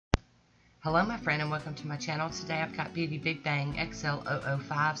Hello my friend and welcome to my channel. Today I've got Beauty Big Bang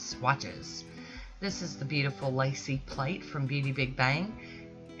XL005 swatches. This is the beautiful lacy plate from Beauty Big Bang,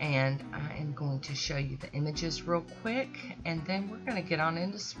 and I am going to show you the images real quick and then we're going to get on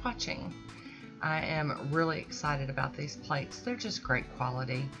into swatching. I am really excited about these plates. They're just great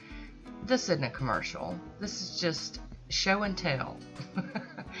quality. This isn't a commercial. This is just show and tell.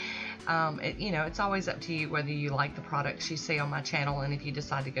 It's always up to you whether you like the products you see on my channel and if you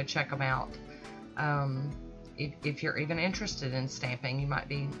decide to go check them out. If you're even interested in stamping, you might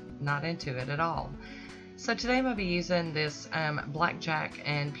be not into it at all. So today I'm going to be using this Blackjack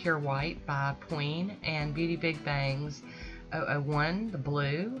and Pure White by Queen and Beauty Big Bang's 001, the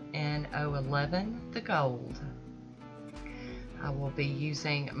blue, and 011, the gold. I will be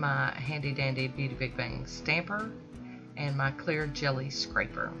using my handy dandy Beauty Big Bang stamper and my clear jelly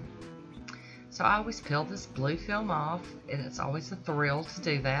scraper. So I always peel this blue film off, and it's always a thrill to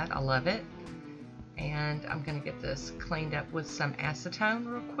do that. I love it. And I'm going to get this cleaned up with some acetone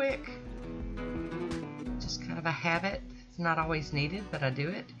real quick. Just kind of a habit. It's not always needed, but I do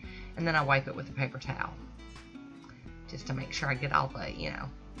it. And then I wipe it with a paper towel, just to make sure I get all the,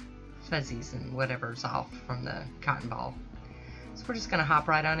 fuzzies and whatever's off from the cotton ball. So we're just going to hop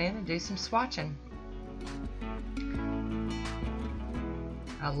right on in and do some swatching.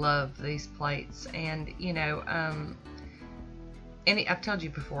 I love these plates, and I've told you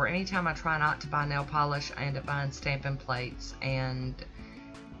before, anytime I try not to buy nail polish, I end up buying stamping plates, and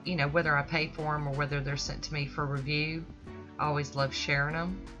whether I pay for them or whether they're sent to me for review, I always love sharing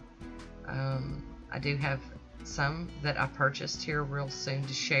them. I do have some that I purchased here real soon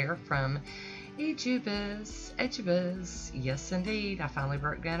to share from Additive. Yes indeed, I finally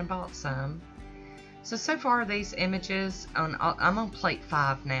broke down and bought some. So far these images, I'm on plate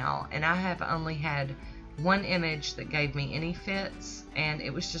 5 now, and I have only had one image that gave me any fits, and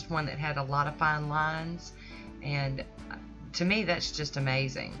it was just one that had a lot of fine lines, and to me that's just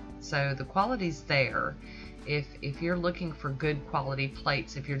amazing. So the quality's there. If you're looking for good quality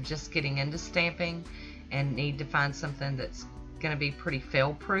plates, if you're just getting into stamping and need to find something that's going to be pretty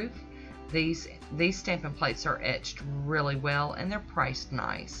fail proof, these stamping plates are etched really well and they're priced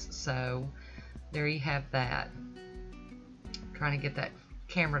nice. So there you have that. I'm trying to get that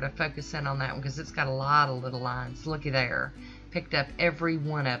camera to focus in on that one because it's got a lot of little lines. Looky there. Picked up every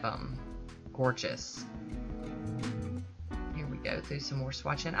one of them. Gorgeous. Here we go through some more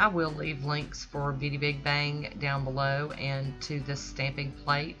swatching. I will leave links for Beauty Big Bang down below and to this stamping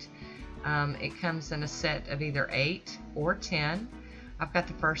plate. It comes in a set of either 8 or 10. I've got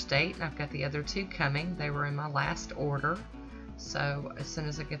the first 8 and I've got the other 2 coming. They were in my last order. So as soon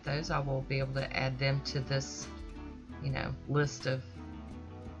as I get those, I will be able to add them to this, list of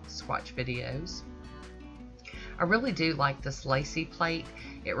swatch videos. I really do like this lacy plate.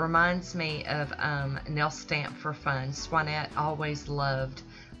 It reminds me of Nail Stamp for Fun. Swanette always loved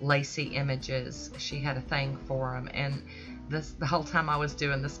lacy images. She had a thing for them, and the whole time I was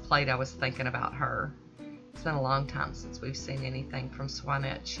doing this plate, I was thinking about her. It's been a long time since we've seen anything from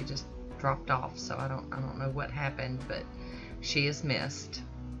Swanette. She just dropped off, so I don't know what happened, but she is missed.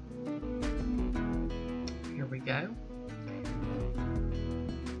 Here we go.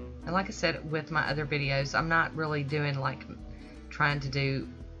 And like I said with my other videos, I'm not really doing trying to do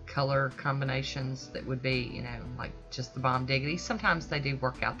color combinations that would be, like just the bomb diggity. Sometimes they do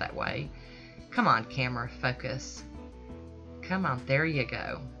work out that way. Come on, camera, focus. Come on, there you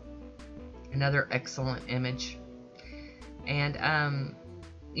go. Another excellent image. And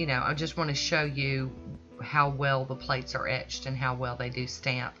I just want to show you how well the plates are etched and how well they do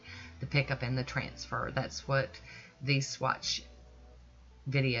stamp the pickup and the transfer. That's what these swatch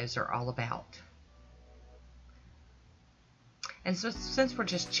videos are all about. And so since we're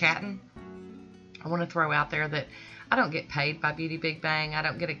just chatting, I want to throw out there that I don't get paid by Beauty Big Bang. I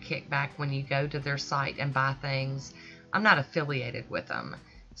don't get a kickback when you go to their site and buy things. I'm not affiliated with them.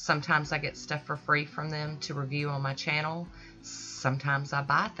 Sometimes I get stuff for free from them to review on my channel. Sometimes I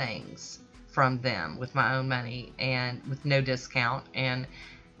buy things from them with my own money and with no discount and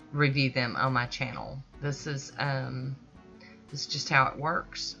review them on my channel. This is just how it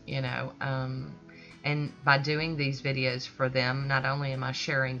works, and by doing these videos for them, not only am I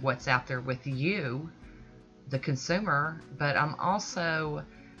sharing what's out there with you, the consumer, but I'm also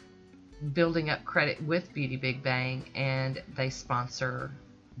building up credit with Beauty Big Bang, and they sponsor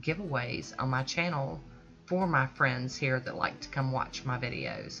giveaways on my channel for my friends here that like to come watch my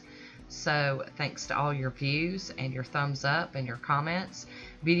videos. So thanks to all your views and your thumbs up and your comments,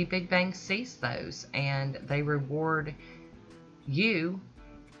 Beauty Big Bang sees those and they reward you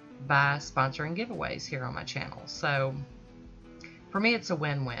by sponsoring giveaways here on my channel. So for me, it's a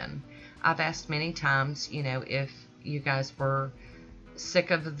win-win. I've asked many times, you know, if you guys were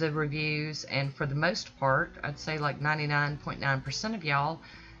sick of the reviews, and for the most part, I'd say like 99.9% of y'all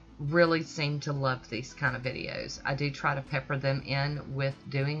really seem to love these kind of videos. I do try to pepper them in with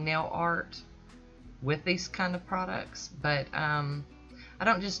doing nail art with these kind of products, but I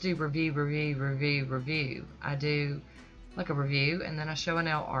don't just do review. I do like a review, and then I show a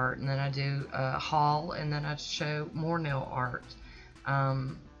nail art, and then I do a haul, and then I show more nail art.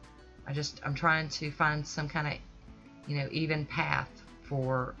 I'm trying to find some kind of, you know, even path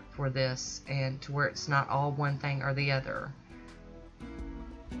for this, and to where it's not all one thing or the other.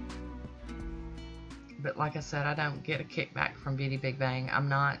 But like I said, I don't get a kickback from Beauty Big Bang. I'm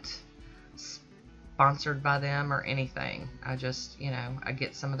not sponsored by them or anything. I just, you know, I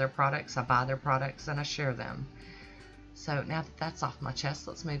get some of their products, I buy their products, and I share them. So now that that's off my chest,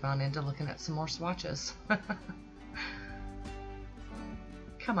 let's move on into looking at some more swatches.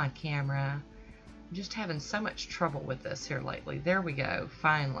 Come on, camera. I'm just having so much trouble with this here lately. There we go,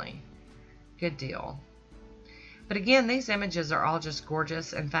 finally. Good deal. But again, these images are all just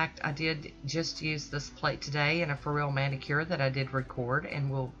gorgeous. In fact, I did just use this plate today in a For Real manicure that I did record and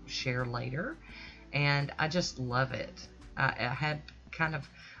will share later. And I just love it. I had kind of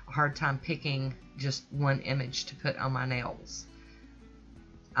a hard time picking just one image to put on my nails.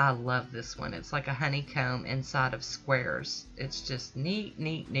 I love this one. It's like a honeycomb inside of squares. It's just neat,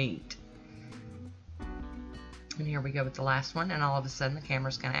 neat, neat. And here we go with the last one, and all of a sudden the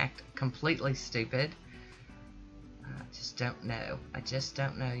camera's going to act completely stupid. I just don't know. I just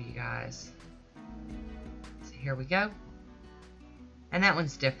don't know, you guys. So here we go. And that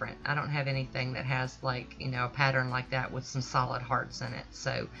one's different. I don't have anything that has, like, you know, a pattern like that with some solid hearts in it.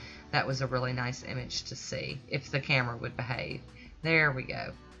 So that was a really nice image to see, if the camera would behave. There we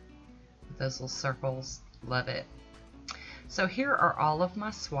go. Those little circles. Love it. So here are all of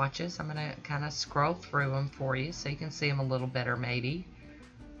my swatches. I'm going to kind of scroll through them for you so you can see them a little better, maybe,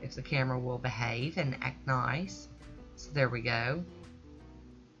 if the camera will behave and act nice. So there we go.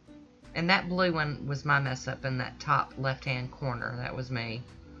 And that blue one was my mess up in that top left-hand corner. That was me.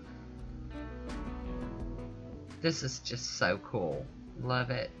 This is just so cool. Love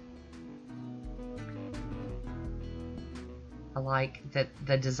it. I like that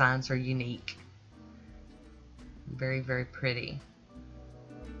the designs are unique. Very, very pretty.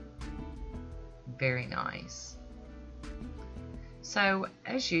 Very nice. So,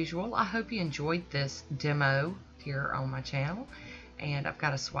 as usual, I hope you enjoyed this demo here on my channel. And I've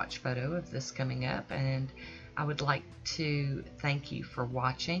got a swatch photo of this coming up, and I would like to thank you for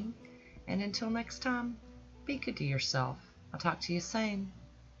watching. And until next time, be good to yourself. I'll talk to you soon.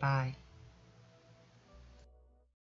 Bye.